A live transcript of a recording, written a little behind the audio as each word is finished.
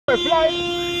Fly.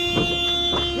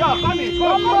 Yeah, come in.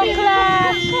 Come on,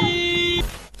 class.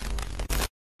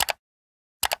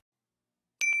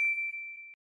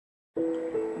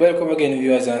 Welcome again,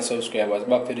 viewers and subscribers,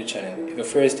 back to the channel. If you're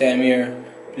first time here,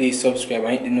 please subscribe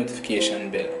and hit the notification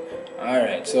bell.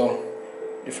 Alright, so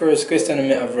the first question I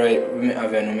have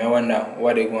I wonder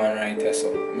what they go on right here.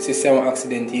 So I see some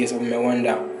accident here, so I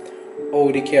wonder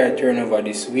how the car turn over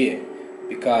this way,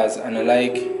 because I don't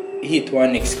like hit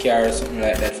one next car or something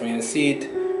like that. From your seat,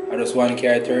 or just one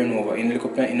car turn over. You look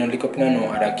up no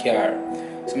other car.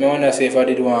 So I wonder say if I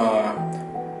did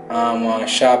one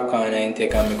sharp corner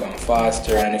intake and become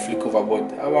faster and if you cover,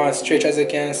 but I want stretch as I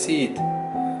can see it.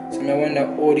 So I wonder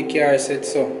how the car set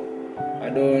so. I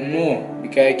don't know,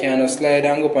 because I can't slide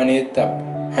and go up on the top.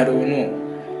 I don't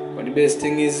know. But the best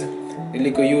thing is the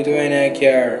little youth in a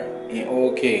car ain't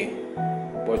okay.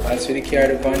 But as for the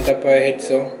car up on top of my head,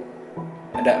 so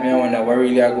that I wonder what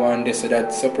really I go on there. So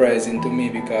that's surprising to me,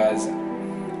 because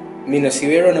me no see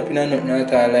we run up in a nothing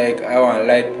at all, like I want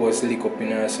light post lick up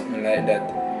in or something like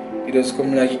that. It just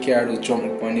come like a car just jump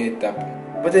up on the top.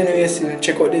 But anyway, still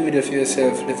check out the video for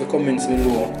yourself. Leave a comments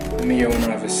below. Let me hear what you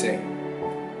have to say.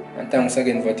 And thanks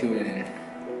again for tuning in.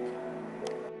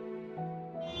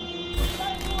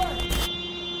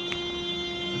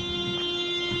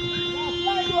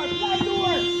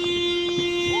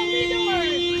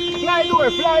 Fly door,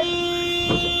 fly.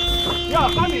 Yeah,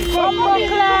 come in. Come on,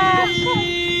 class.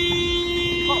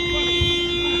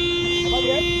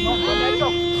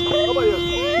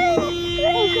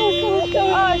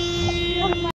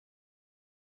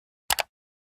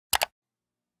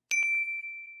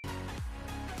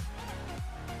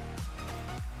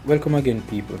 Welcome again,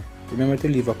 people. Remember to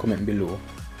leave a comment below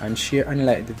and share and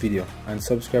like the video and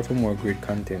subscribe for more great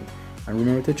content, and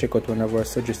remember to check out one of our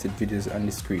suggested videos on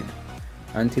the screen.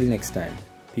 Until next time,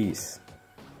 peace.